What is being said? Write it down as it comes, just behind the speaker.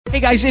Hey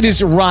guys, it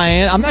is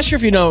Ryan. I'm not sure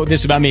if you know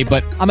this about me,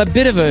 but I'm a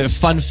bit of a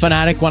fun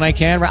fanatic when I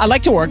can. I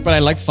like to work, but I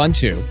like fun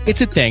too.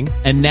 It's a thing.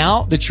 And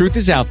now the truth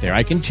is out there.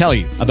 I can tell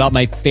you about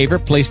my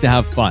favorite place to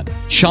have fun.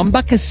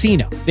 Chumba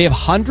Casino. They have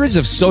hundreds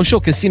of social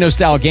casino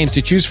style games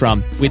to choose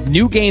from with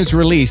new games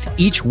released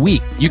each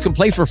week. You can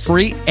play for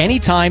free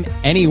anytime,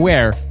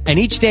 anywhere. And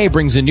each day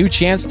brings a new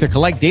chance to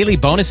collect daily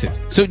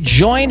bonuses. So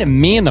join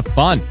me in the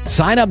fun.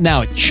 Sign up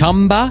now at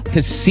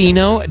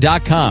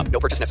ChumbaCasino.com. No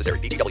purchase necessary.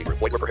 VGW.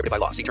 Void where prohibited by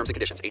law. See terms and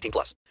conditions.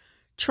 18+.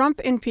 Trump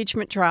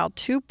impeachment trial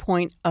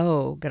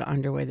 2.0 got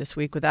underway this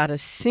week without a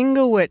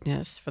single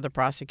witness for the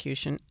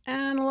prosecution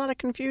and a lot of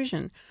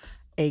confusion.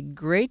 A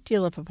great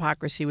deal of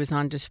hypocrisy was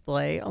on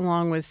display,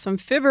 along with some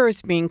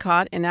fibbers being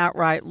caught in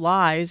outright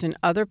lies in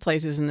other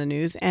places in the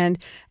news, and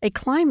a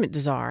climate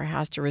czar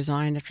has to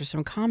resign after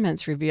some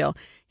comments reveal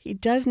he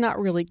does not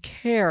really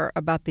care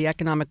about the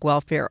economic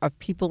welfare of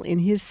people in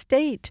his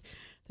state.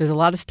 There's a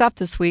lot of stuff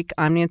this week.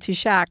 I'm Nancy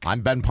Schack.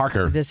 I'm Ben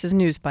Parker. This is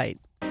News Bite.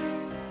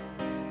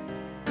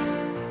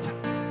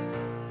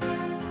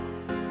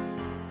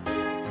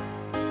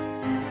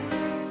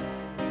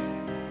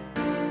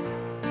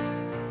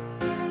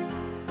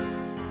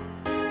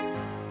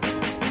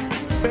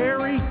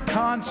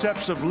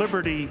 Concepts of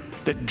liberty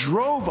that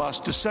drove us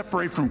to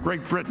separate from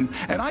Great Britain.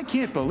 And I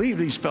can't believe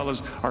these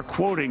fellas are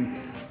quoting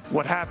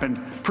what happened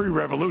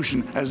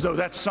pre-revolution as though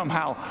that's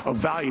somehow of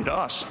value to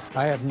us.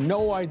 I have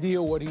no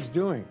idea what he's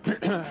doing.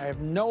 I have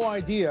no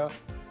idea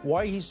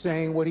why he's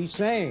saying what he's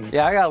saying.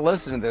 Yeah, I got to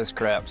listen to this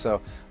crap.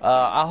 So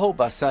I hope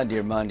by Sunday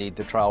or Monday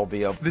the trial will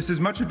be over. This is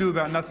much ado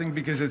about nothing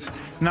because it's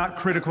not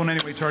critical in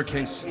any way to our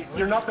case.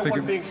 You're not the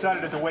one being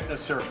cited as a witness,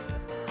 sir.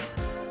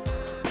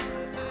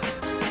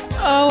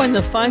 Oh, and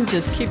the fun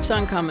just keeps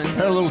on coming.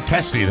 They're a little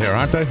testy there,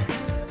 aren't they?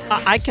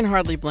 I can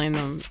hardly blame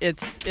them.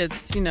 It's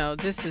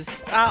this is,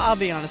 I'll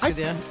be honest with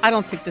you. I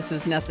don't think this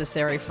is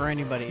necessary for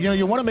anybody. You know,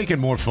 you want to make it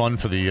more fun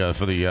for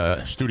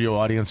the studio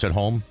audience at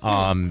home.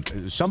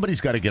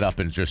 Somebody's got to get up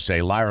and just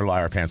say, liar,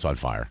 liar, pants on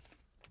fire.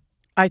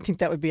 I think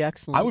that would be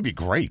excellent. I would be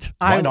great.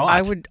 Why not?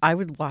 I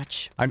would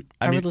watch. I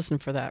would listen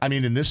for that. I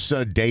mean, in this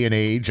day and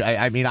age,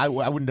 I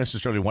wouldn't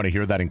necessarily want to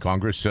hear that in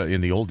Congress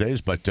in the old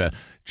days, but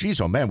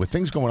geez, oh man, with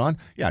things going on,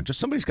 yeah, just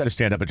somebody's got to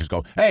stand up and just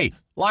go, hey,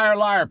 liar,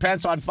 liar,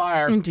 pants on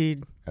fire.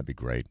 Indeed. That'd be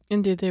great.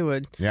 Indeed, they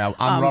would. Yeah,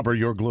 I'm rubber,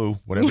 you're glue,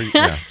 whatever.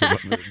 Yeah,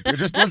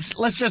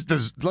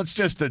 let's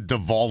just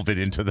devolve it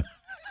into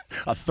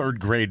a third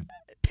grade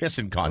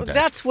pissing contest.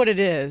 Well, that's what it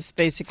is,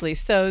 basically.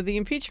 So the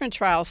impeachment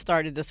trial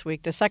started this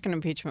week, the second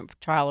impeachment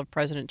trial of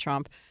President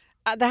Trump.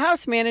 The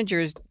House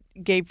managers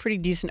gave pretty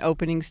decent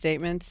opening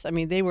statements. I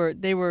mean, they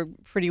were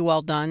pretty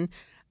well done.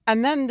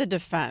 And then the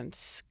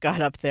defense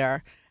got up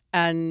there.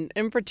 And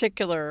in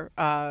particular,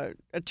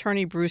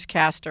 Attorney Bruce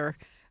Castor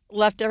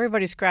left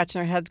everybody scratching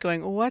their heads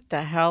going, what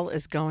the hell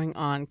is going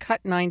on?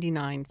 Cut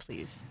 99,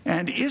 please.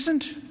 And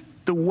isn't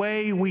the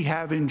way we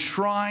have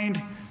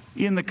enshrined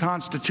in the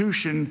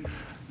Constitution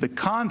the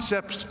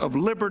concepts of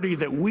liberty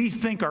that we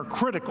think are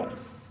critical,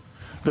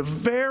 the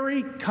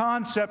very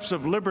concepts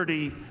of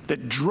liberty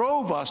that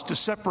drove us to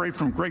separate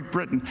from Great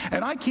Britain?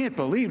 And I can't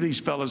believe these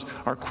fellas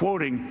are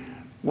quoting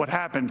what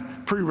happened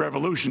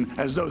pre-revolution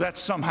as though that's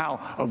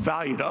somehow of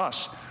value to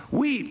us.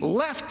 We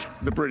left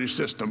the British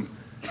system.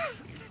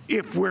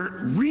 If we're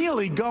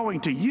really going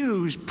to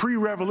use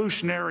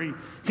pre-revolutionary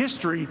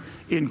history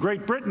in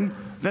Great Britain,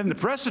 then the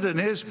precedent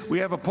is we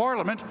have a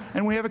parliament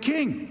and we have a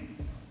king.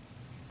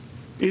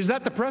 Is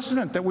that the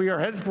precedent that we are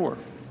headed for?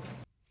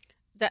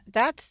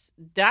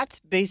 That's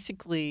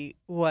basically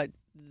what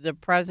the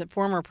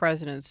former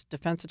president's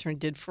defense attorney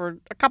did for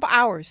a couple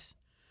hours.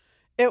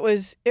 It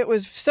was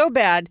so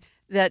bad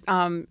that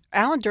Alan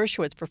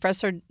Dershowitz,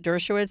 Professor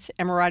Dershowitz,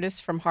 emeritus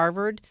from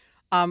Harvard,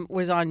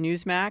 was on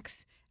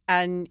Newsmax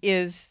and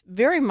is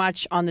very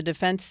much on the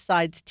defense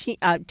side's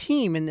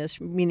team in this,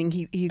 meaning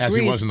he agrees. As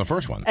he was in the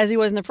first one. As he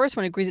was in the first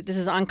one, agrees that this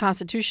is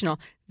unconstitutional.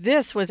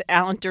 This was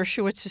Alan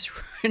Dershowitz's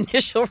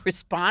initial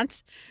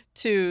response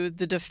to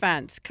the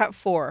defense. Cut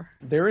 4.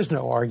 There is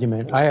no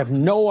argument. I have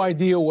no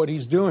idea what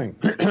he's doing.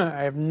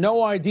 I have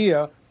no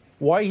idea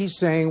why he's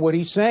saying what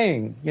he's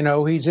saying. You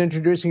know, he's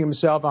introducing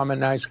himself. I'm a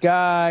nice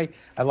guy.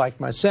 I like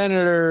my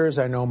senators.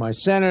 I know my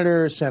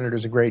senators.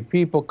 Senators are great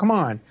people. Come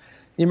on.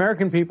 The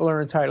American people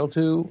are entitled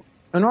to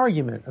an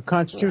argument, a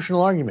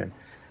constitutional argument.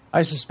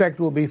 I suspect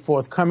will be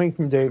forthcoming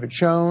from David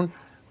Schoen.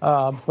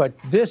 But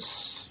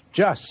this,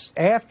 just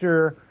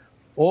after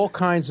all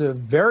kinds of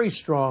very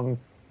strong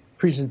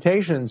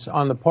presentations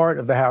on the part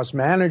of the House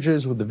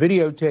managers with the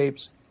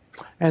videotapes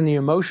and the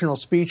emotional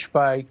speech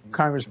by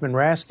Congressman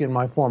Raskin,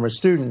 my former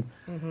student,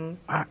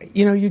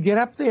 you get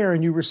up there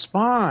and you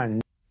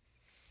respond.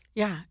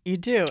 Yeah, you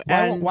do.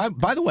 Well,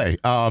 by the way,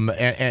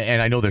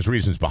 and I know there's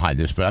reasons behind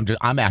this, but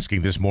I'm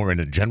asking this more in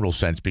a general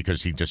sense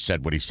because he just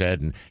said what he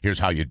said, and here's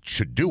how you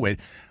should do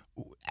it.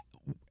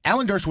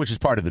 Alan Dershowitz is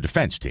part of the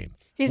defense team.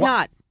 He's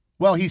not.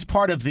 Well, he's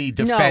part of the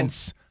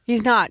defense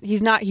He's not.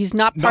 He's not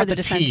part of the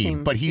defense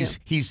team. But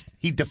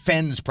he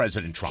defends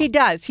President Trump. He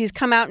does. He's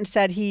come out and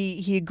said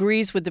he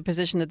agrees with the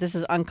position that this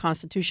is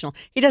unconstitutional.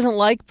 He doesn't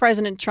like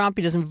President Trump.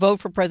 He doesn't vote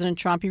for President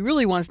Trump. He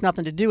really wants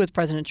nothing to do with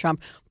President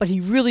Trump. But he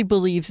really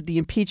believes that the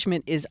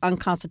impeachment is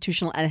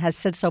unconstitutional and has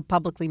said so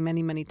publicly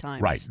many, many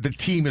times. Right. The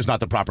team is not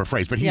the proper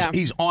phrase, but he's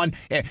on.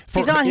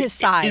 He's on his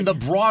side. In the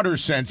broader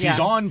sense, he's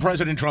on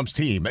President Trump's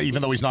team,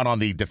 even though he's not on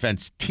the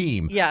defense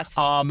team. Yes.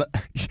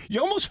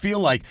 You almost feel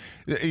like,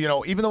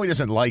 even though he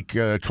doesn't like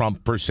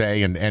Trump per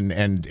se,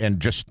 and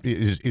just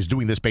is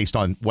doing this based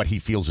on what he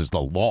feels is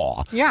the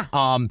law. Yeah.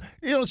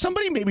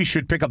 Somebody maybe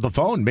should pick up the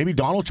phone. Maybe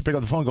Donald should pick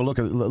up the phone and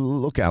go,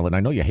 look, Alan, I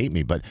know you hate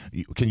me, but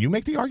can you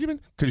make the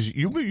argument? Because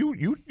you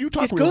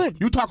talk He's real good.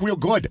 You talk real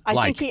good.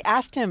 I think he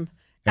asked him.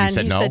 And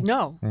he said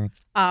no.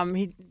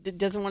 He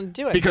doesn't want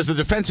to do it. Because the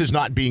defense is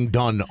not being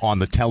done on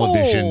the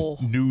television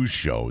news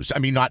shows. I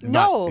mean, not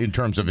in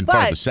terms of in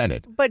front of the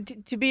Senate.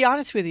 But to be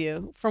honest with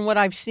you, from what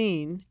I've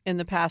seen in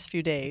the past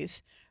few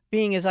days,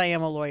 being as I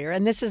am a lawyer,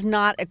 and this is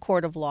not a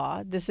court of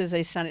law, this is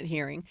a Senate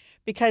hearing,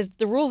 because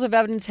the rules of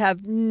evidence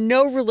have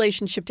no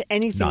relationship to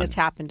anything that's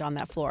happened on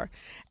that floor.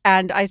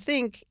 And I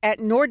think,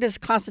 nor does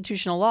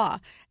constitutional law.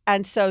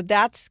 And so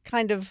that's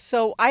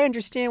so I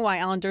understand why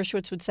Alan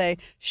Dershowitz would say,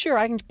 sure,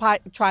 I can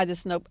try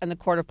this in the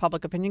court of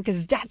public opinion,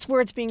 because that's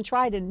where it's being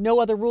tried and no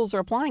other rules are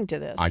applying to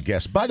this. I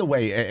guess. By the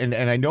way, and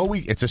I know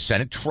it's a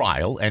Senate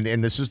trial,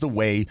 and this is the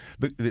way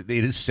it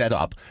is set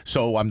up.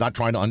 So I'm not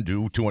trying to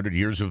undo 200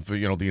 years of the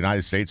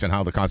United States and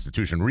how the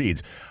Constitution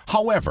reads.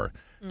 However,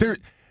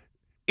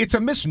 it's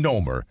a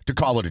misnomer to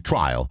call it a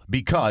trial,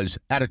 because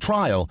at a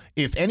trial,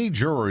 if any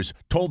jurors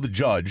told the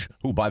judge,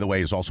 who, by the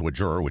way, is also a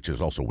juror, which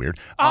is also weird.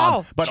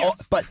 But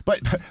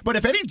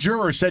if any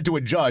juror said to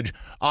a judge,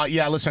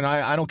 listen,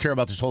 I don't care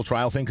about this whole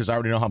trial thing because I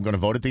already know how I'm going to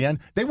vote at the end,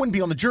 they wouldn't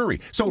be on the jury.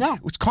 So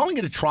calling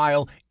it a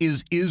trial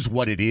is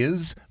what it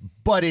is,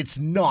 but it's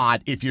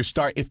not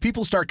if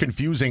people start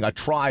confusing a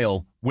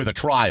trial with a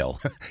trial.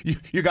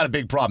 you got a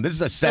big problem. This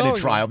is a Senate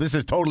trial. This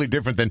is totally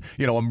different than,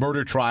 a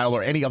murder trial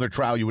or any other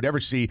trial you would ever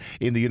see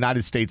in the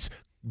United States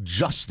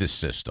justice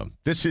system.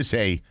 This is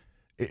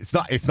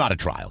it's not a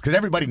trial, because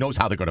everybody knows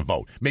how they're going to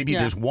vote. Maybe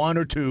there's one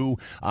or two,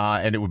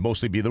 and it would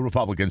mostly be the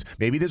Republicans.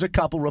 Maybe there's a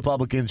couple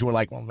Republicans who are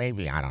like, well,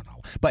 maybe, I don't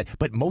know.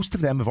 But most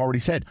of them have already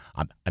said,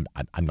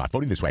 I'm not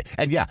voting this way.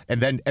 And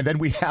then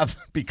we have,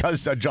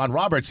 because John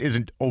Roberts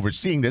isn't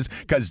overseeing this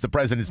because the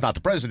president's not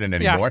the president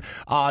anymore.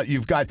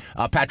 You've got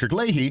Patrick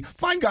Leahy,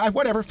 fine guy,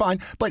 whatever, fine.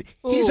 But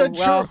he's a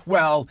juror.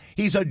 Well,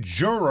 he's a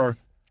juror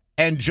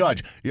and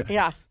judge.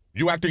 Yeah.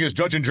 You acting as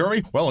judge and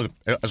jury? Well,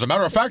 as a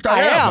matter of fact,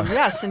 I am.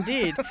 Yes,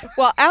 indeed.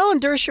 Well, Alan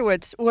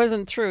Dershowitz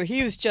wasn't through.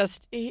 He was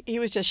just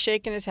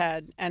shaking his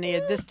head, and he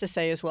had this to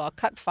say as well.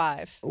 Cut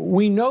 5.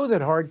 We know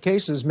that hard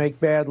cases make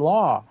bad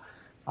law.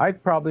 I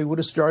probably would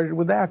have started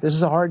with that. This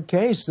is a hard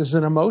case. This is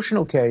an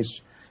emotional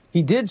case.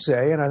 He did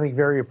say, and I think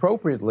very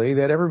appropriately,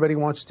 that everybody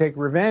wants to take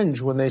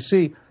revenge when they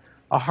see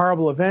a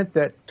horrible event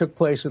that took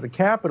place at the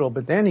Capitol,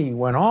 but then he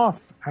went off.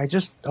 I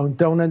just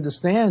don't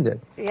understand it.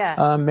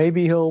 Yeah.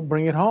 Maybe he'll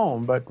bring it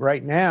home, but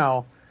right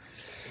now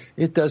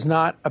it does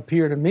not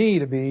appear to me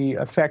to be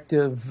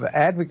effective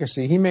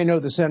advocacy. He may know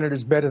the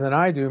senators better than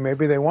I do.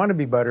 Maybe they want to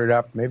be buttered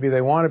up. Maybe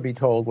they want to be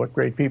told what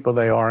great people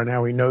they are and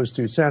how he knows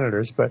 2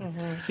 senators. But,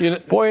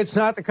 boy, it's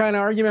not the kind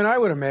of argument I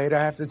would have made,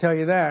 I have to tell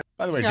you that.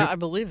 By the way, I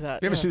believe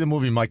that. You ever see the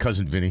movie My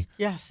Cousin Vinny?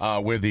 Yes.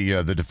 Where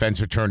the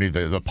defense attorney,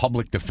 the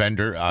public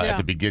defender, at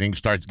the beginning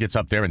gets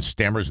up there and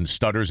stammers and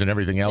stutters and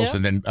everything else,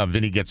 and then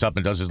Vinny gets up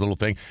and does his little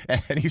thing,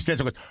 and he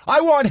says,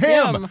 "I want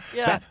him."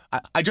 Yeah.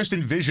 I just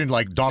envisioned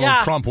like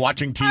Donald Trump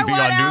watching TV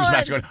on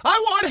Newsmax, going, "I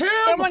want him."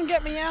 Someone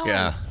get me Alan.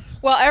 Yeah.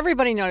 Well,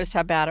 everybody noticed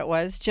how bad it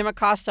was. Jim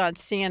Acosta on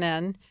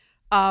CNN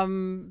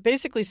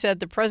basically said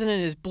the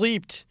president is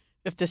bleeped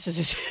if this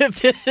is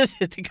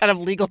the kind of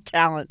legal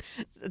talent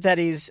that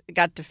he's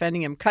got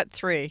defending him. Cut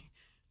 3.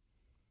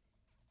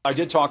 I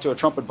did talk to a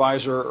Trump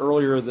advisor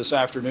earlier this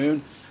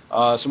afternoon,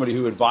 somebody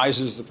who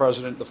advises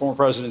the former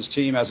president's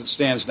team as it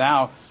stands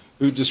now,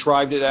 who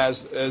described it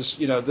as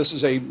this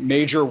is a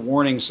major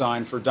warning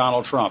sign for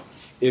Donald Trump.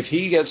 If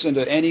he gets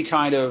into any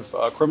kind of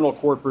criminal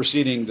court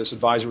proceeding, this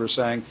advisor was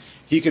saying,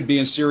 he could be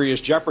in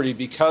serious jeopardy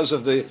because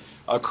of the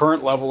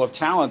current level of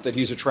talent that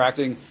he's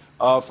attracting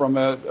from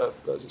a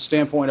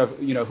standpoint of,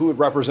 who would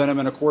represent him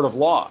in a court of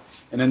law.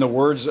 And in the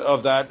words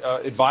of that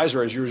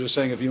advisor, as you were just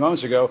saying a few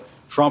moments ago,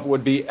 Trump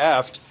would be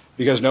effed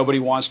because nobody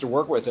wants to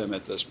work with him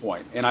at this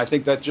point. And I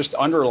think that just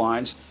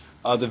underlines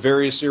the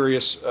very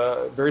serious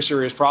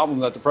problem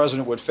that the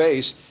president would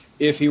face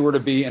if he were to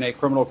be in a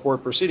criminal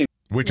court proceeding.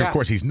 Which, of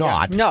course, he's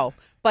not. Yeah. No,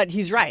 but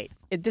he's right.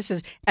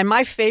 And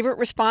my favorite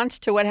response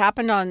to what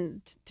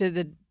happened to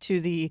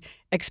the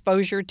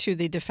exposure to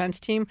the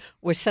defense team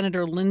was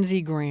Senator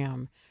Lindsey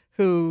Graham,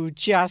 who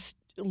just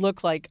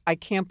looked like, I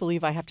can't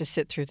believe I have to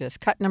sit through this.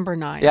 Cut number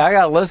 9. Yeah, I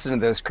got to listen to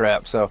this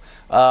crap. So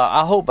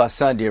I hope by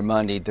Sunday or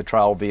Monday the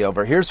trial will be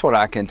over. Here's what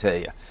I can tell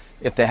you.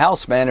 If the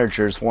House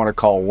managers want to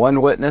call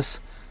one witness,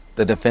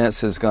 the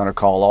defense is going to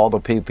call all the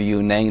people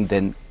you named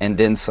and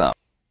then some.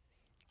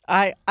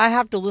 I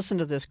have to listen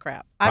to this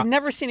crap. I've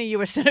never seen a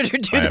U.S. senator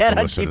do that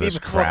on TV before.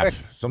 Crap.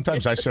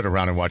 Sometimes I sit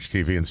around and watch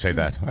TV and say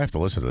that. I have to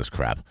listen to this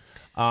crap.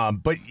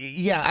 But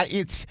yeah,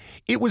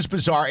 it was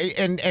bizarre.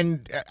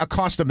 And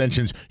Acosta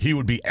mentions he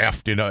would be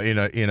effed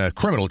in a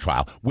criminal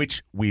trial,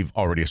 which we've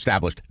already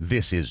established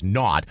this is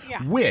not.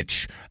 Yeah.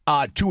 Which,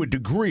 to a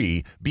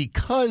degree,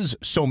 because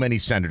so many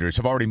senators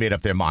have already made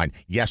up their mind,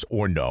 yes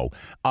or no.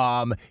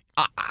 I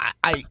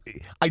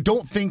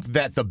don't think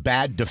that the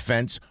bad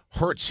defense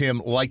hurts him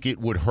like it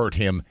would hurt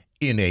him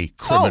in a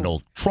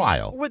criminal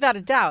trial. Without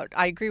a doubt.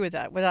 I agree with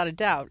that. Without a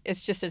doubt.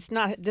 It's just,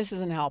 this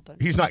isn't helping.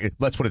 He's not,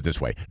 let's put it this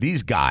way.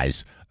 These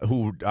guys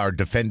who are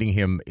defending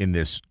him in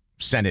this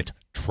Senate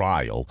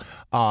trial,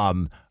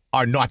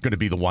 are not going to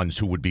be the ones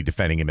who would be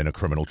defending him in a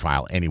criminal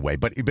trial anyway.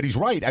 But he's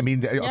right. I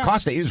mean,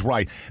 Acosta is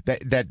right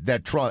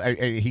that Trump,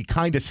 he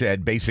kind of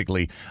said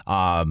basically,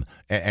 and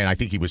I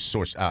think he was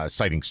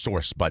citing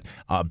source, but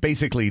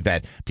basically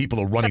that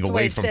people are running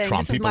away from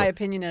Trump. This is my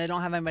opinion, and I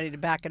don't have anybody to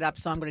back it up,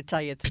 so I'm going to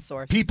tell you it's a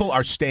source. People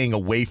are staying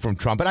away from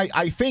Trump, and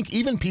I think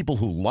even people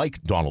who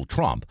like Donald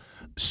Trump,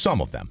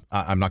 some of them,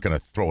 I'm not going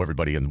to throw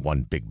everybody in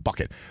one big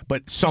bucket,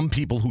 but some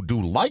people who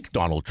do like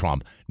Donald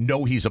Trump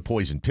know he's a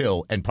poison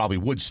pill and probably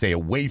would stay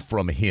away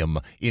from him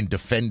in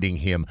defending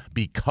him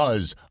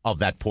because of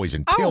that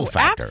poison pill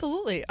factor.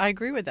 Absolutely. I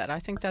agree with that. I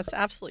think that's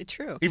absolutely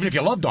true. Even if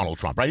you love Donald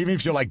Trump, right? Even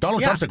if you're like,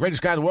 Donald Trump's the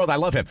greatest guy in the world, I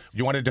love him.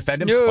 You want to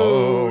defend him?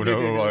 No.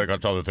 No. I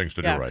got other things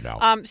to do right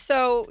now.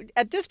 So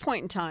at this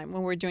point in time,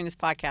 when we're doing this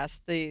podcast,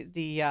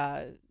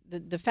 the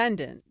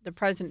defendant, the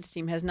president's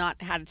team, has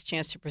not had its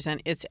chance to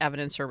present its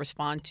evidence or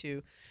respond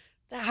to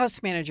the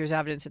House manager's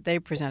evidence that they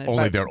presented.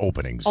 Only their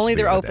openings. Only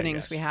their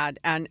openings we had.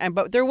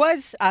 But there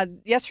was,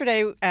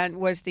 yesterday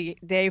was the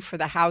day for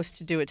the House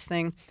to do its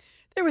thing.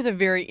 There was a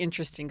very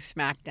interesting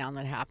smackdown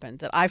that happened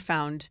that I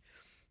found,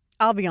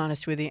 I'll be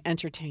honest with you,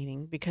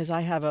 entertaining, because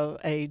I have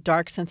a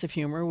dark sense of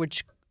humor,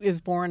 which is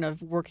born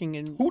of working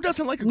in Who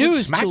doesn't like a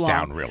news good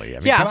smackdown, really? I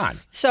mean, come on.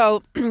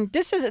 So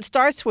it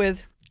starts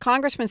with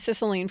Congressman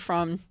Cicilline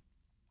from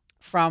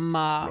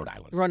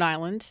Rhode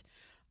Island,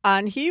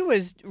 and he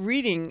was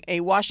reading a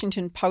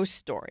Washington Post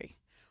story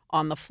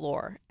on the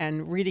floor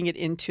and reading it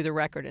into the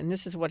record, and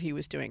this is what he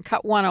was doing.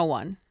 Cut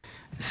 101.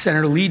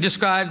 Senator Lee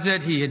describes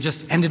it. He had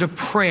just ended a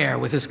prayer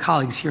with his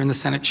colleagues here in the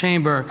Senate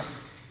chamber,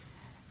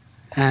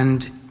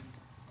 and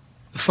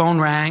the phone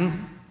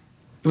rang.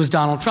 It was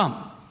Donald Trump.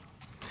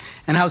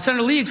 And how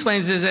Senator Lee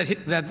explains it is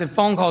that the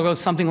phone call goes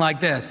something like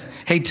this.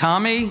 Hey,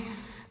 Tommy,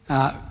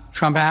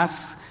 Trump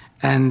asks,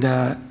 and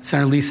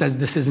Senator Lee says,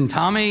 this isn't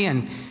Tommy,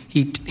 and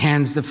he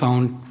hands the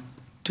phone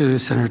to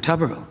Senator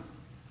Tuberville.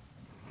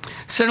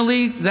 Senator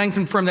Lee then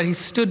confirmed that he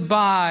stood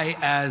by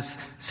as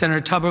Senator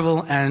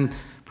Tuberville and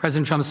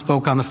President Trump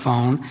spoke on the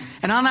phone.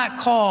 And on that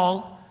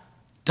call,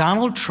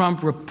 Donald Trump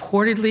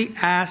reportedly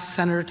asked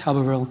Senator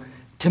Tuberville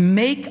to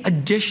make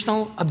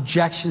additional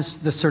objections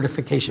to the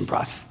certification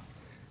process.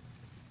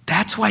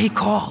 That's why he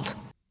called.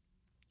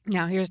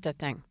 Now, here's the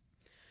thing.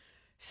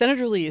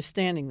 Senator Lee is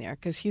standing there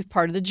because he's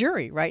part of the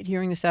jury, right,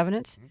 hearing this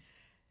evidence.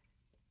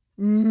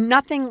 Mm-hmm.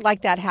 Nothing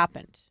like that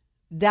happened.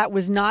 That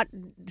was not,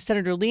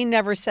 Senator Lee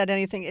never said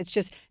anything. It's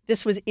just,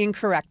 this was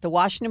incorrect. The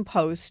Washington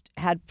Post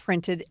had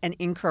printed an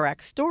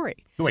incorrect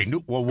story. Wait,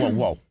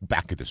 whoa.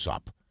 Back this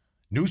up.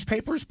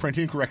 Newspapers print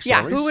incorrect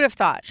stories? Yeah, who would have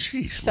thought?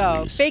 Jeez,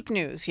 so, Louise. Fake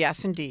news,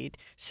 yes, indeed.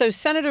 So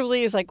Senator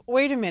Lee is like,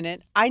 wait a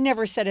minute, I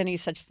never said any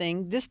such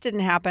thing. This didn't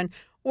happen.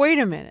 Wait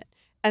a minute.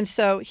 And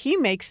so he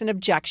makes an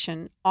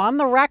objection on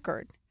the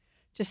record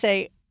to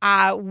say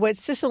what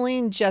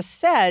Cicilline just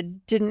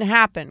said didn't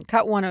happen.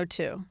 Cut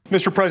 102.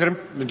 Mr.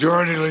 President.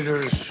 Majority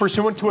Leaders.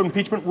 Pursuant to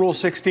Impeachment Rule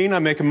 16, I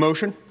make a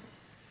motion.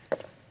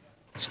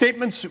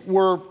 Statements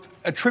were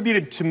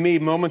attributed to me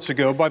moments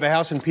ago by the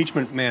House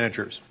impeachment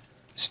managers.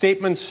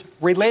 Statements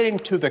relating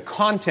to the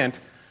content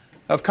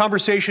of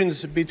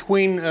conversations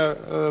between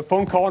a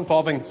phone call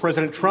involving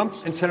President Trump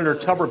and Senator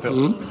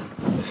Tuberville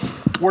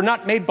were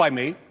not made by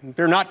me.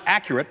 They're not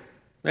accurate,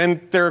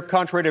 and they're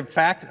contrary to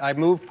fact. I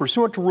move,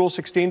 pursuant to Rule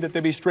 16, that they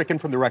be stricken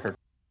from the record.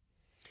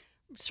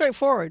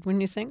 Straightforward,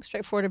 wouldn't you think?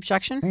 Straightforward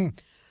objection.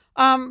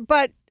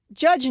 But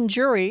judge and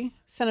jury,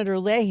 Senator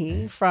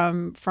Leahy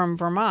from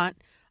Vermont,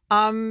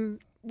 got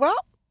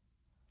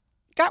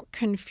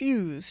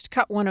confused.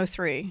 Cut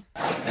 103.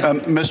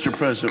 Mr.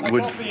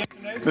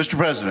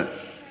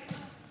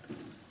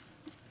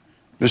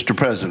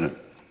 President,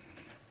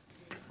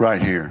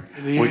 right here.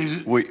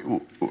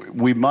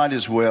 We might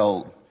as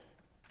well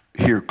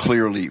hear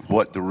clearly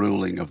what the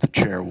ruling of the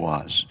chair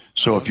was.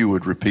 So if you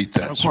would repeat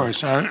that. Of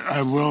course,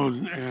 I will.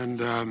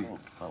 And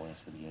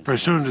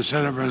pursuant to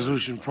Senate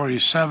Resolution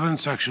 47,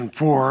 Section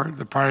 4,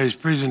 the party's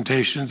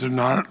presentations are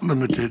not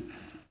limited.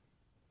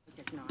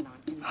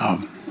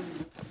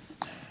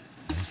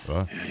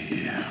 There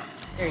you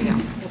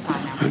go. It's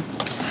on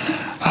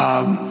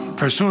now.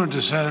 Pursuant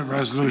to Senate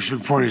Resolution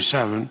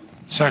 47,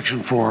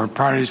 Section 4,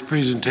 parties'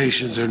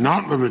 presentations are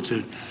not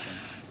limited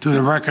to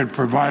the record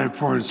provided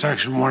for in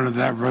Section 1 of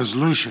that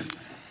resolution.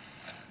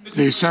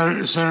 The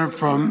senator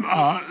from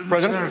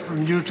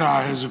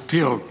Utah has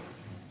appealed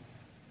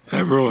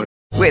that ruling.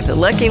 With the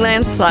Lucky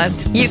Land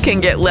Slots, you can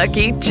get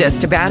lucky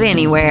just about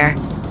anywhere.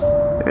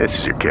 This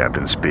is your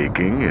captain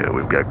speaking.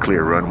 We've got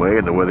clear runway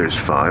and the weather's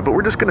fine, but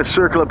we're just going to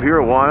circle up here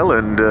a while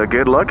and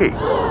get lucky.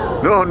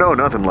 No,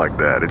 nothing like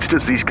that. It's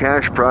just these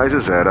cash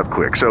prizes add up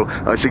quick. So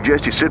I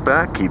suggest you sit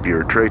back, keep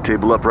your tray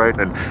table upright,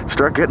 and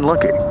start getting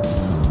lucky.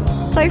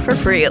 Play for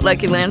free at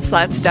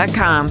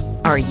LuckyLandSlots.com.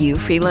 Are you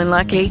feeling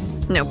lucky?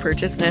 No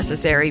purchase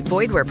necessary.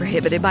 Void where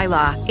prohibited by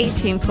law.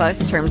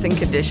 18+ terms and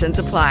conditions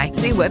apply.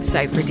 See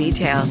website for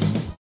details.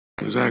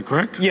 Is that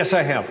correct? Yes,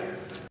 I have.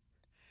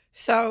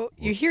 So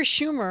you hear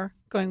Schumer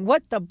going,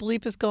 what the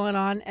bleep is going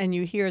on? And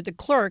you hear the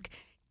clerk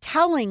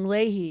telling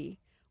Leahy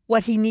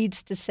what he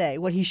needs to say,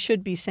 what he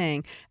should be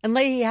saying. And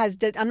Leahy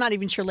I'm not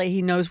even sure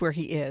Leahy knows where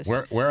he is.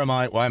 Where am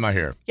I? Why am I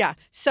here? Yeah.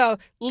 So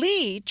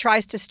Lee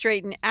tries to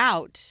straighten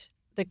out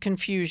the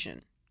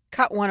confusion.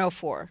 Cut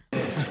 104.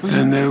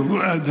 And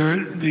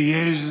the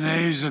yeas and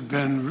nays have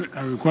been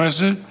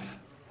requested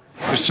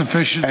for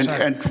sufficient.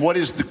 And what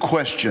is the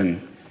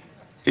question?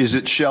 Is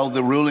it, shall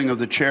the ruling of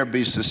the chair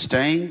be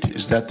sustained?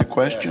 Is that the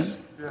question?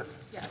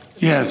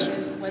 Yes.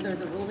 Is whether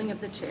the ruling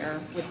of the chair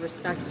with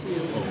respect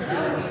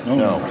to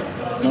No.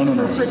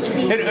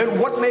 And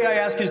what, may I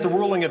ask, is the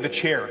ruling of the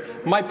chair?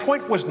 My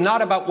point was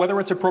not about whether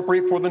it's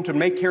appropriate for them to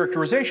make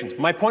characterizations.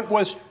 My point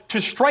was to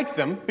strike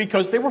them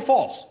because they were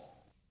false.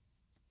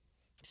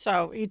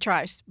 So he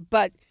tries,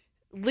 but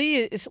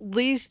Lee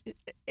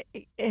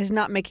is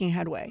not making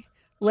headway.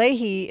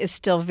 Leahy is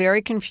still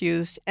very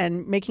confused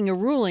and making a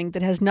ruling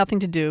that has nothing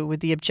to do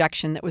with the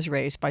objection that was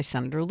raised by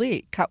Senator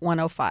Lee. Cut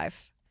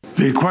 105.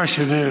 The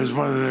question is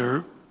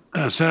whether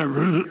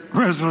Senate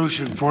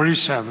Resolution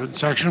 47,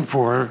 Section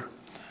 4,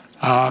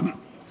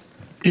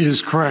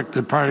 is correct.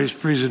 The parties'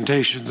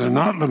 presentations are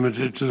not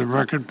limited to the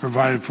record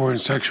provided for in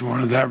Section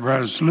 1 of that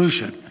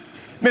resolution.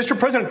 Mr.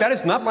 President, that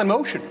is not my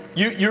motion.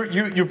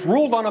 You've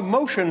ruled on a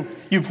motion.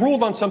 You've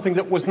ruled on something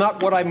that was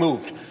not what I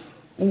moved.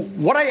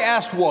 What I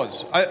asked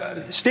was,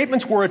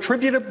 statements were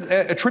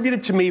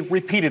attributed to me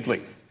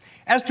repeatedly,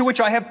 as to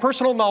which I have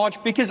personal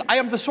knowledge because I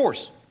am the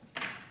source.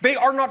 They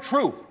are not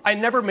true. I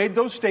never made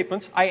those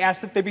statements. I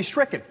asked that they be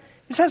stricken.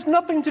 This has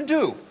nothing to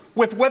do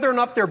with whether or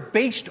not they're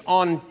based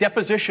on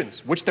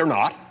depositions, which they're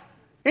not.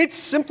 It's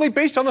simply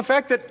based on the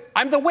fact that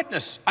I'm the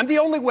witness. I'm the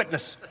only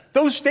witness.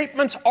 Those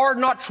statements are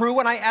not true,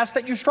 and I ask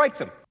that you strike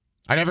them.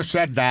 I never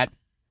said that.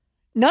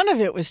 None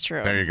of it was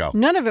true. There you go.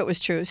 None of it was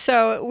true.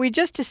 So we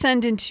just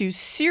descend into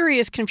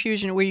serious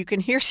confusion where you can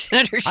hear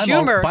Senator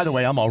Schumer. By the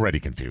way, I'm already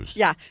confused.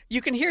 Yeah.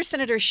 You can hear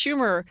Senator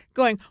Schumer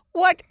going,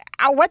 what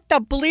the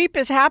bleep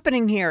is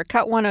happening here?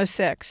 Cut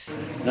 106.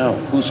 No,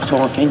 who's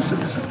talking?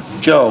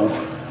 Joe,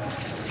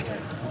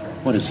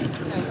 what is he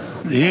doing?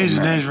 The yeas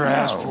and nays were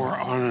asked for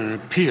on an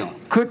appeal.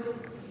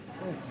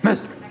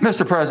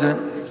 Mr.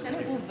 President. The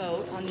Senate will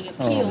vote on the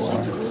appeal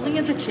of the ruling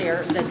of the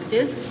chair that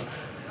this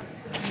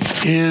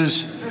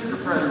is.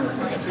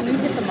 Can you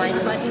hit the mic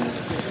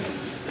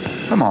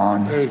button? Come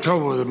on. I'm in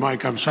trouble with the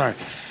mic. I'm sorry.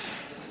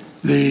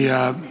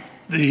 The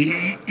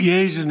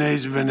yeas and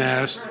nays have been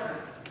asked.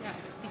 Yeah,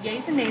 the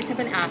yeas and nays have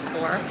been asked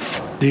for.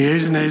 The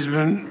yeas and nays have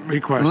been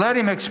requested. Let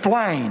him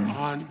explain.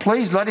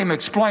 Please let him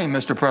explain,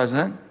 Mr.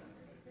 President.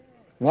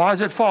 Why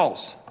is it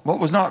false? What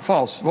was not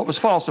false? What was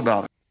false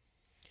about it?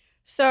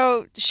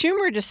 So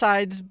Schumer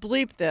decides,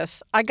 bleep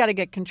this. I got to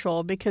get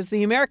control because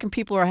the American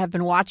people have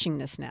been watching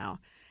this now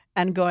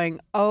and going,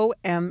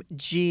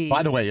 OMG.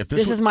 By the way, if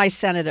this is my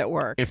Senate at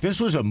work. If this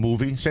was a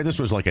movie, say this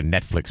was like a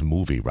Netflix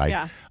movie, right?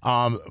 Yeah.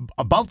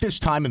 About this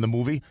time in the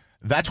movie,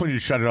 that's when you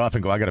shut it off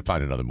and go, I got to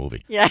find another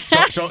movie. Yeah.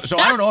 So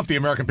I don't know if the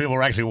American people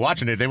were actually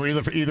watching it. They were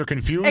either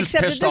confused,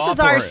 except pissed that this off, is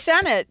our or...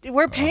 Senate.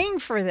 We're paying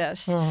for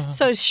this.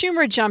 So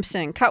Schumer jumps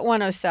in. Cut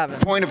 107.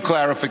 Point of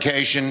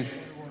clarification.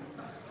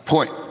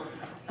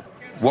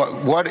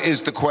 What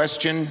is the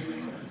question?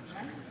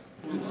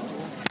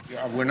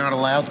 We're not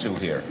allowed to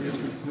here.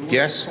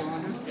 Yes?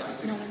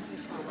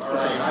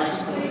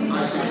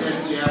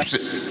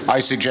 I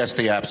suggest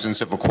the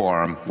absence of a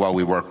quorum while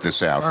we work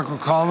this out. Clerk will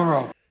call the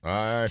roll.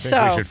 I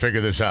think we should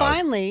figure this out.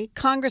 Finally,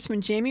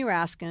 Congressman Jamie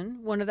Raskin,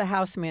 one of the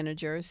House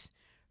managers,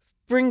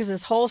 brings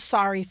this whole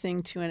sorry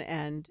thing to an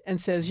end and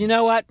says, you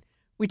know what?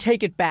 We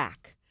take it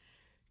back.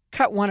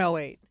 Cut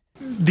 108.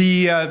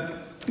 The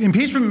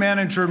impeachment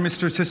manager,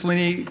 Mr.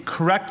 Cicilline,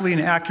 correctly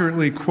and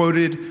accurately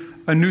quoted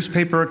a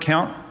newspaper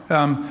account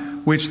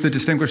which the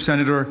distinguished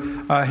senator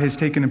has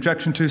taken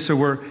objection to. So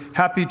we're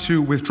happy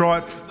to withdraw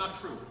it. It's not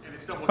true. And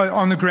it's not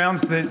On the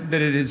grounds that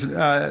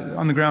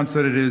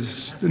it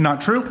is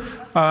not true,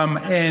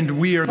 and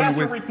we are going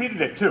to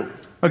repeated it too.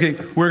 Okay,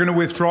 we're going to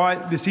withdraw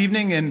it this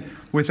evening, and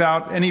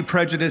without any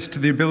prejudice to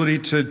the ability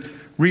to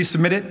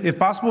resubmit it, if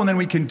possible, and then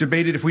we can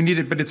debate it if we need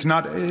it. But it's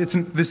not.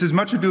 This is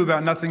much ado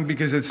about nothing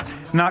because it's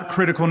not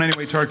critical in any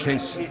way to our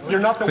case. You're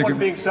not the one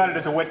being cited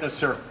as a witness,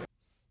 sir.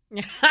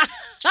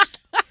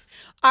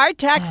 Our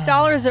tax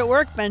dollars at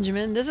work,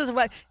 Benjamin. This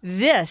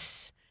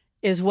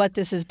is what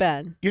this has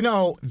been. You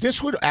know,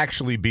 this would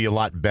actually be a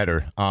lot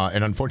better,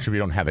 and unfortunately we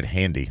don't have it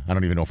handy. I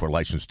don't even know if we're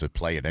licensed to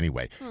play it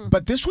anyway.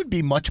 But this would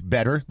be much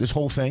better, this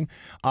whole thing,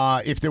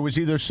 if there was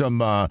either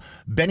some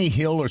Benny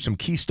Hill or some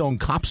Keystone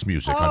Cops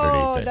music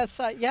underneath it. Oh,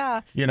 that's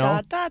yeah. You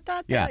know?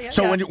 Yeah.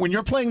 So when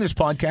you're playing this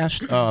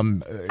podcast,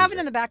 have it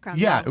in the background.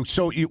 Yeah.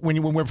 So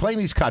when we're playing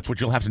these cuts,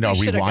 which you'll have to now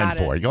rewind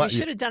for. You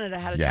should have done it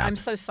ahead of time. I'm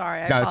so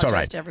sorry. I apologize all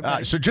right. to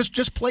everybody. So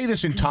just play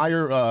this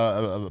entire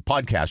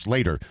podcast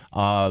later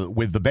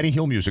with the Benny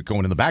Hill music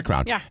going in the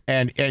background. Yeah.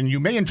 And you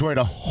may enjoy it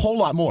a whole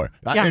lot more.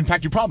 Yeah. In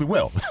fact, you probably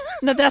will.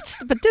 No, this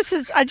to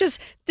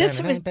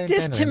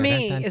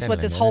me is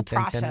what this whole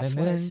process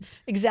was.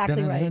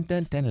 Exactly right.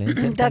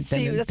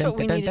 That's what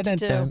we needed to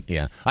do.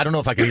 Yeah. I don't know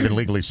if I can even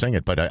legally sing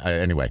it, but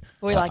anyway.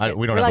 We like it.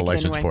 We don't have a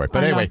license for it.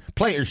 But anyway,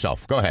 play it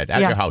yourself. Go ahead.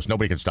 At your house.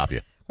 Nobody can stop you.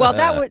 Well,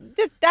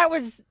 that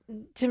was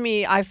to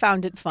me, I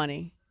found it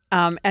funny.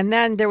 And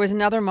then there was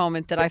another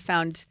moment that I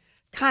found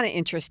kind of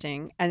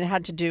interesting, and it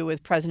had to do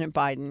with President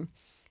Biden.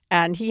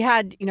 And he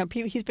had,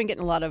 he's been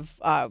getting a lot of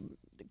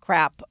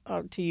crap,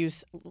 to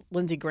use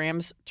Lindsey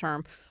Graham's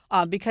term,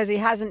 because he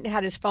hasn't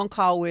had his phone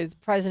call with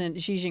President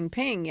Xi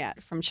Jinping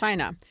yet from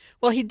China.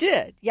 Well, he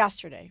did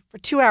yesterday for a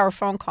 2-hour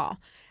phone call.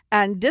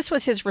 And this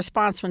was his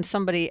response when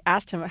somebody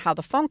asked him how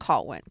the phone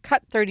call went.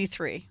 Cut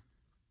 33.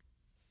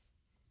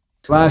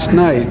 Last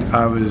night,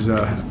 I was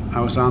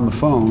on the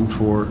phone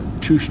for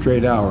 2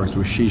 straight hours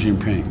with Xi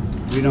Jinping.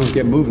 If we don't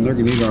get moving, they're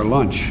going to eat our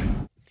lunch.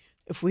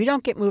 If we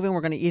don't get moving,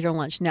 we're going to eat our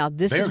lunch. Now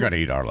they're going to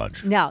eat our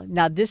lunch.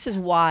 Now this is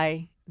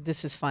why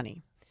this is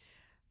funny.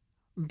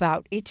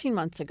 About 18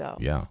 months ago,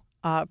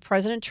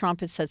 President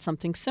Trump had said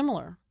something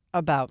similar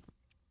about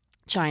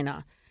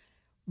China.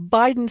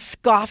 Biden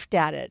scoffed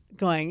at it,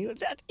 going,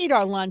 "Eat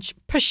our lunch,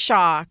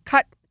 pshaw."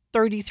 Cut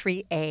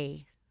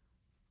 33A.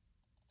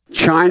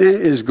 China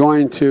is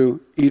going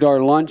to eat our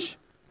lunch?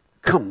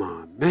 Come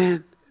on,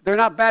 man. They're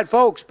not bad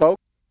folks,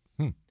 folks.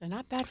 They're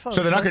not bad folks.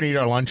 So they're not going to eat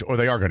our lunch, or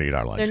they are going to eat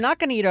our lunch? They're not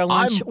going to eat our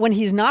lunch when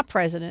he's not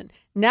president.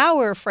 Now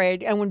we're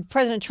afraid. And when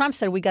President Trump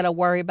said we got to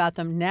worry about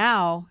them,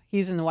 now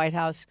he's in the White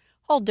House.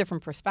 Whole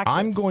different perspective.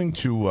 I'm going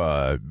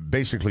to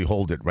basically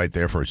hold it right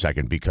there for a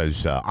second,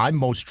 because I'm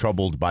most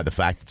troubled by the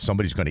fact that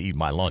somebody's going to eat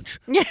my lunch.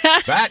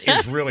 That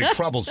is really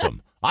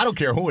troublesome. I don't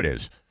care who it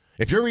is.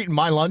 If you're eating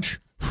my lunch,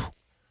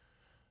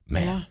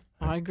 man. Yeah.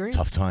 I agree.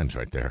 Tough times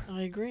right there.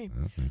 I agree.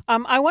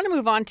 I want to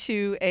move on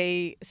to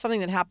something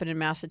that happened in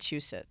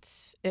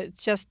Massachusetts.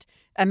 It's just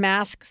a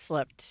mask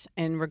slipped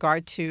in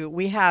regard to,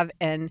 we have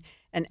an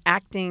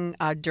acting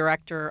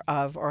director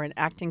of, or an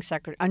acting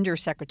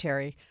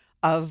undersecretary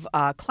of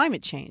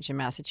climate change in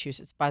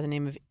Massachusetts by the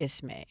name of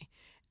Ismay.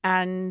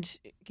 And,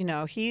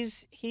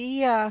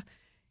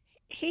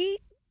 he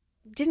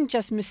didn't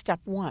just misstep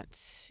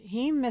once.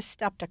 He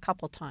misstepped a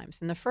couple times.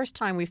 And the first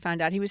time we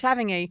found out, he was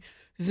having a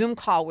Zoom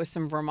call with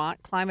some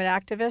Vermont climate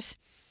activists,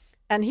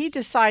 and he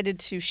decided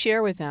to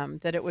share with them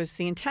that it was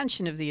the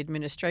intention of the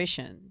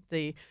administration,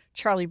 the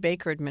Charlie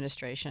Baker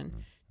administration,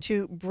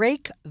 to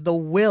break the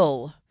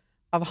will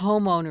of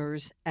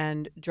homeowners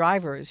and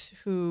drivers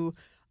who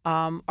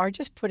are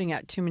just putting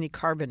out too many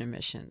carbon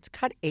emissions.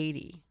 Cut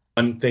 80.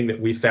 One thing that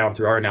we found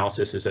through our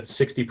analysis is that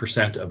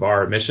 60% of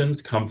our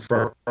emissions come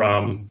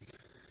from,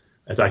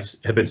 as I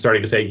have been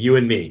starting to say, you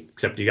and me,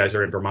 except you guys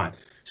are in Vermont.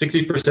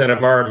 60%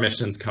 of our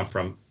emissions come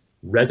from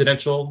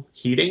residential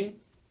heating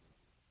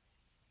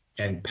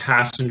and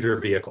passenger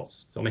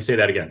vehicles. So let me say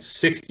that again.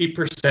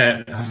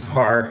 60% of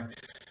our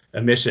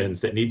emissions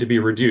that need to be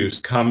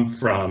reduced come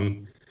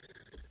from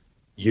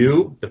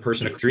you, the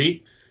person across the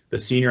street, the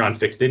senior on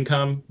fixed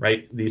income,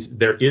 right?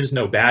 There is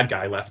no bad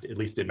guy left, at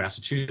least in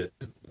Massachusetts,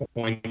 to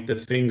point the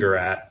finger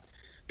at,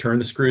 turn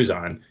the screws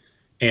on,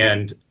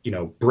 and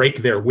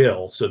break their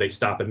will so they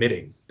stop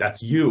emitting.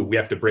 That's you. We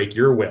have to break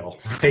your will,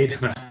 right?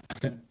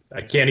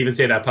 I can't even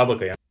say that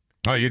publicly.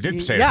 Oh, you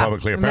did say it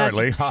publicly,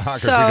 apparently,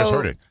 because we just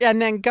heard it. And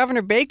then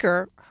Governor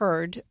Baker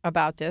heard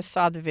about this,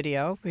 saw the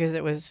video because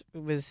it was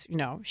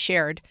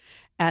shared,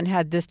 and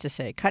had this to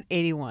say. Cut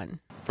 81.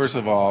 First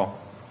of all,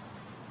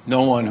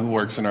 no one who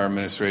works in our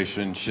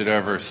administration should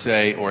ever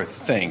say or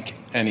think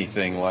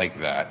anything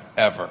like that,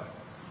 ever.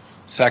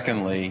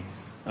 Secondly,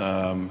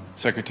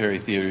 Secretary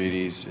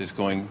Theodoridis is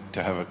going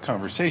to have a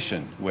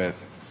conversation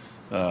with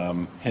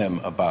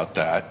him about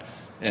that.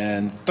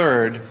 And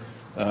third,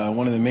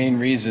 one of the main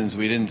reasons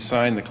we didn't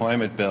sign the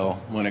climate bill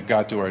when it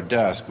got to our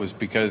desk was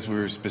because we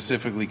were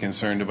specifically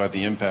concerned about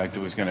the impact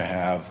it was going to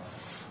have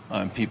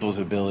on people's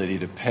ability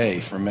to pay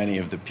for many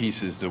of the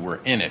pieces that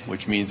were in it,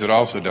 which means it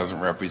also doesn't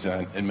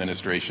represent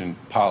administration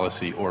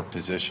policy or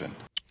position.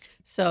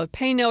 So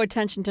pay no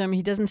attention to him.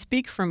 He doesn't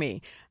speak for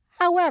me.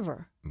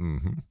 However,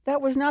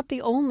 that was not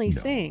the only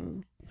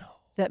thing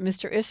that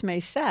Mr.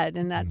 Ismay said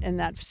in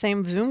that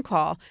same Zoom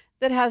call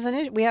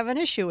that we have an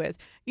issue with.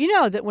 You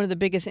know that one of the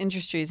biggest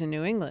industries in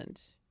New England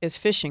is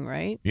fishing,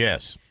 right?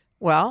 Yes.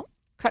 Well,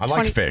 I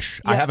like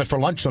fish. Yeah. I have it for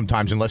lunch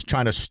sometimes unless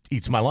China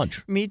eats my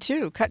lunch. Me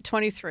too. Cut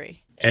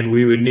 23. And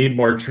we would need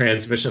more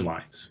transmission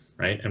lines,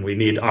 right? And we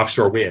need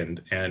offshore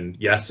wind. And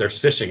yes, there's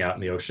fishing out in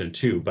the ocean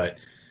too, but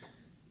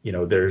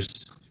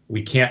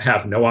we can't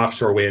have no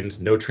offshore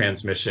wind, no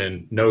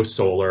transmission, no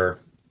solar,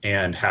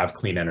 and have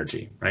clean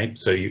energy, right?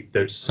 So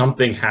there's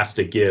something has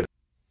to give.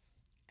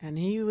 And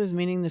he was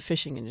meaning the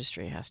fishing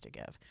industry has to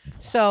give.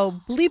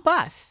 So bleep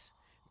us,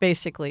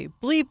 basically.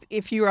 Bleep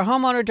if you're a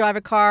homeowner, drive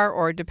a car,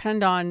 or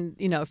depend on,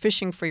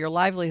 fishing for your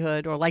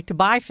livelihood or like to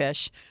buy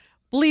fish.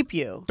 Bleep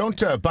you.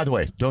 Don't. By the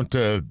way,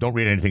 don't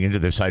read anything into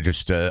this. I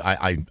just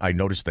I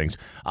noticed things.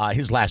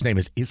 His last name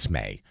is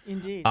Ismay.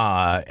 Indeed.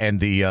 And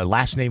the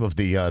last name of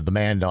the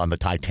man on the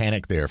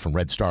Titanic there from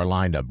Red Star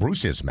Line,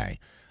 Bruce Ismay.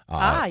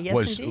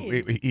 Yes,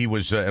 indeed. He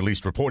was at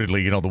least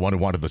reportedly, the one who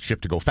wanted the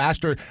ship to go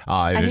faster.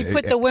 And he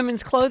put the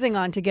women's clothing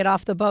on to get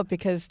off the boat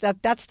because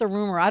that's the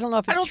rumor. I don't know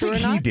if it's true or not.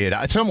 I don't think he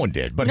did. Someone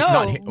did, but no.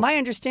 not my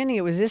understanding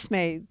it was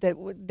Ismay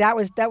that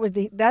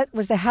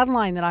was the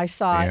headline that I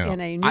saw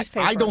in a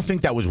newspaper. I don't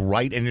think that was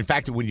right. And in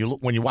fact, when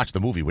you watch the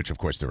movie, which of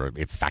course there are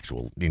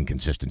factual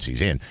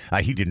inconsistencies in,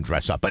 he didn't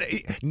dress up. But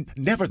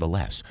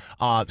nevertheless,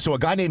 so a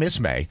guy named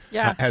Ismay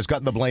has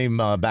gotten the blame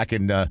back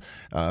in the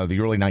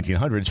early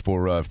 1900s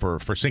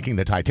for sinking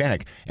the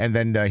Titanic, and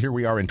then here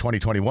we are in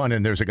 2021,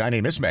 and there's a guy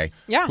named Ismay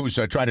who's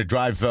trying to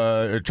drive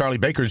Charlie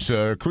Baker's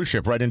cruise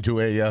ship right into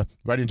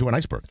an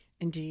iceberg.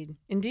 Indeed.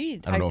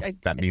 I don't know if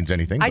that means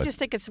anything. I just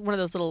think it's one of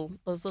those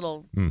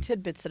little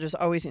tidbits that is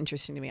always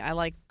interesting to me. I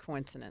like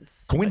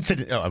coincidence. Well,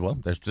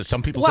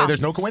 some people say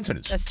there's no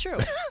coincidence. That's true.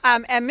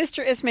 And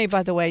Mr. Ismay,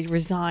 by the way,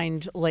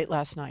 resigned late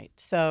last night,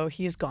 so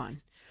he is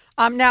gone.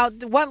 Now,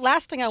 the one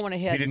last thing I want to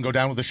hit. He didn't go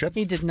down with the ship?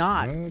 He did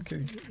not.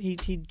 Okay.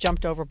 He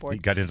jumped overboard. He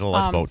got into the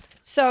lifeboat.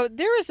 So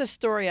there is a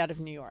story out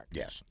of New York.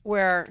 Yes.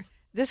 Where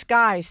this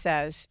guy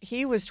says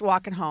he was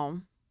walking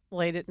home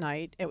late at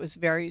night. It was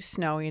very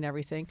snowy and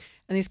everything.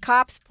 And these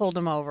cops pulled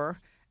him over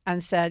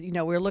and said,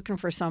 we're looking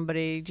for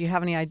somebody. Do you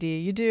have any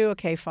idea? You do?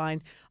 Okay,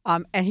 fine.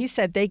 And he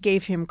said they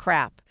gave him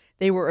crap.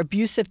 They were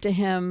abusive to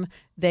him.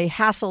 They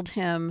hassled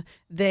him.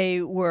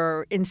 They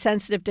were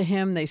insensitive to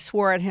him. They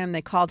swore at him.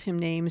 They called him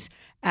names.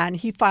 And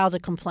he filed a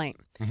complaint.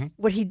 Mm-hmm.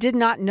 What he did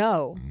not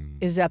know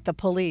is that the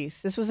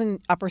police, this was in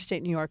upper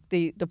state New York,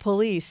 the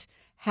police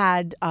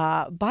had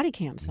body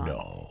cams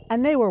on.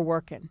 And they were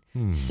working.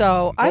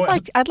 So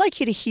I'd like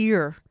you to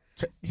hear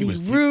the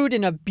rude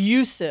and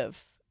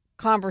abusive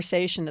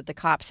conversation that the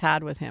cops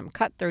had with him.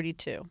 Cut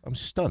 32. I'm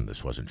stunned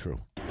this wasn't true.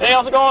 Hey,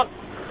 how's it going?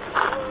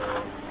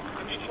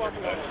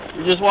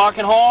 You're just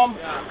walking home?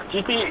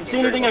 Did you see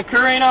anything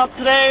occurring out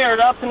today or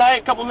up tonight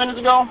a couple minutes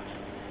ago?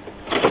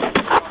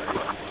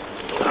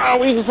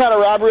 We just had a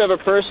robbery of a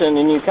person,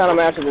 and you kind of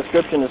match the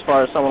description as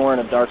far as someone wearing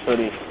a dark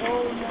hoodie.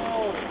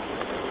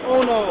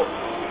 Oh no.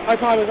 I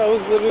promise, I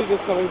was literally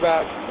just coming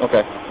back.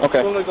 Okay.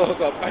 Don't let go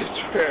hook up, I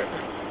swear.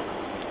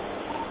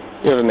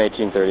 You have a May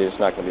 1830, it's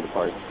not going to be the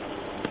party.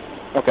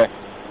 Okay.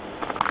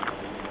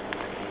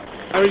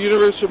 I'm a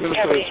University of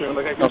Minnesota,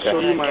 like I can show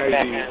you my ID.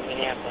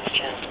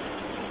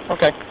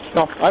 Okay.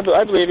 No, I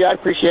believe you. I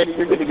appreciate it.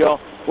 You're good to go.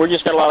 We're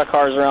just got a lot of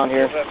cars around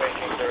here.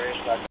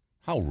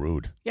 How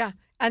rude. Yeah.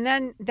 And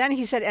then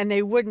he said, and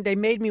they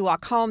made me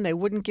walk home. They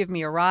wouldn't give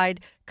me a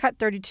ride. Cut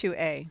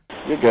 32A.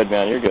 You're good,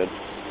 man. You're good.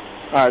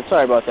 All right.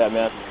 Sorry about that,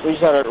 man. We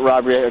just had a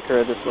robbery occur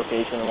at this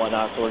location and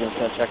whatnot, so we're just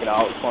going to check it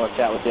out. Just want to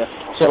chat with you.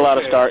 See a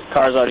lot of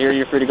cars out here.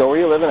 You're free to go. Where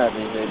are you living at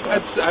these days?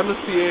 I'm a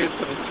CA at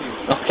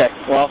 17. Okay.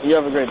 Well, you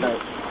have a great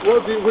night.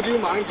 Well, would you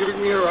mind giving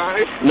me a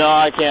ride? No,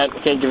 I can't. I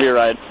can't give you a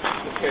ride.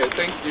 Okay,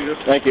 thank you.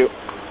 Thank you.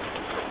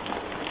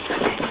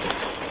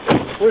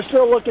 We're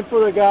still looking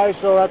for the guy,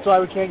 so that's why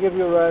we can't give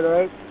you a ride, all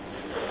right?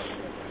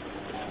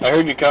 I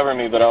heard you covering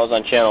me, but I was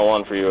on Channel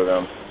 1 for you of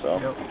them, so.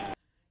 Yep.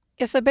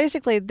 Yeah, so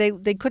basically they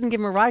couldn't give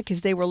him a ride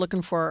because they were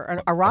looking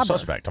for a robber. A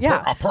suspect. A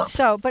perp.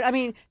 So, but I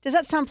mean, does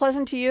that sound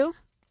pleasant to you?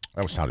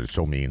 That sounded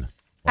so mean.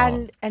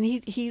 Wow. And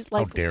he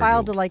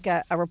filed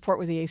a report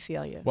with the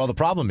ACLU. Well, the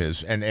problem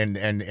is,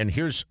 and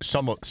here's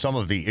some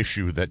of the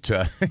issue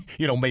that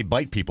may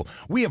bite people.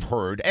 We have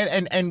heard,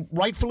 and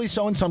rightfully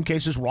so in some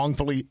cases,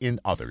 wrongfully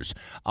in others,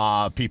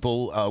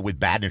 people with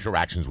bad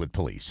interactions with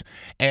police.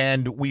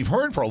 And we've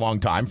heard for a long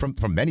time from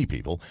many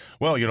people,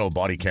 well,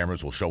 body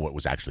cameras will show what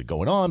was actually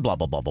going on, blah,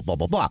 blah, blah, blah, blah,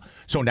 blah, blah.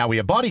 So now we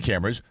have body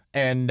cameras,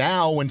 and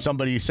now when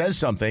somebody says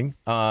something,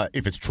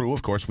 if it's true,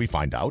 of course, we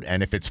find out.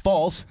 And if it's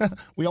false,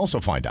 we also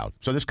find out.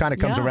 So this kind of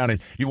comes around, and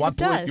you want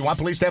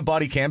police to have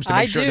body cams to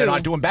make sure they're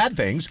not doing bad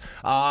things.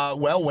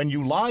 Well, when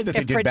you lie that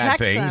they did bad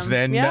things,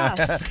 then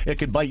it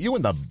can bite you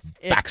in the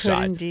backside.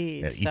 Could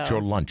indeed. Eat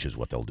your lunch is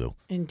what they'll do.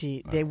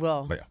 Indeed, they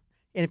will. Yeah.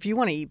 And if you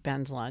want to eat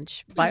Ben's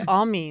lunch, by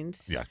all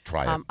means,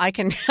 try it. I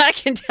can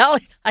tell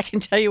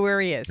you where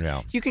he is.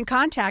 Yeah. You can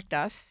contact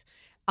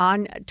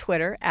on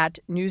Twitter at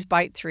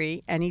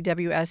Newsbite3,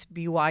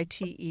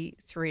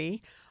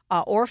 NEWSBYTE3,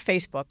 or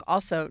Facebook,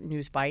 also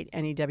Newsbite,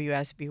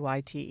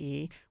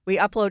 NEWSBYTE. We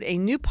upload a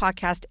new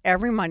podcast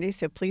every Monday,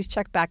 so please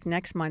check back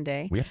next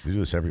Monday. We have to do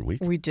this every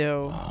week? We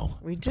do. Wow.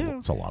 We do.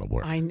 It's a lot of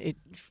work. It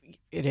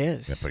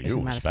is. Yeah, for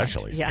you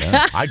especially.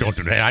 Yeah. I don't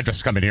do that. I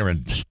just come in here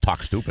and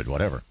talk stupid,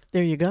 whatever.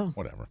 There you go.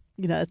 Whatever.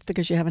 That's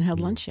because you haven't had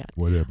lunch yet.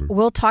 Whatever.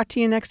 We'll talk to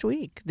you next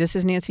week. This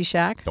is Nancy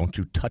Shack. Don't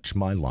you touch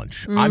my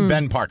lunch. I'm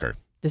Ben Parker.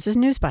 This is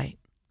Newsbite.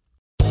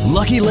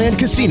 Lucky Land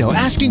Casino,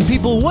 asking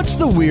people, what's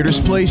the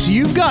weirdest place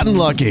you've gotten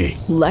lucky?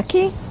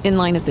 Lucky? In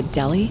line at the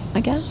deli, I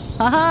guess?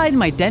 Aha, in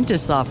my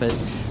dentist's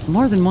office.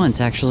 More than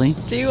once, actually.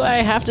 Do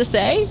I have to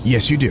say?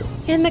 Yes, you do.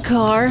 In the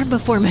car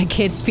before my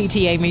kids'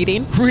 PTA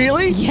meeting.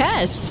 Really?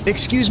 Yes.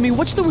 Excuse me,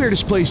 what's the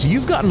weirdest place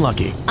you've gotten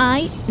lucky?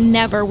 I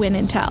never win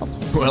and tell.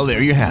 Well,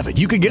 there you have it.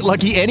 You can get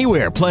lucky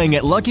anywhere, playing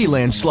at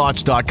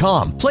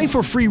LuckyLandSlots.com. Play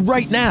for free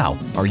right now.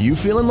 Are you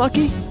feeling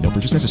lucky? No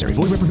purchase necessary.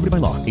 Void where prohibited by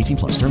law. 18+.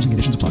 Terms and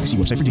conditions apply. See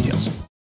website for details.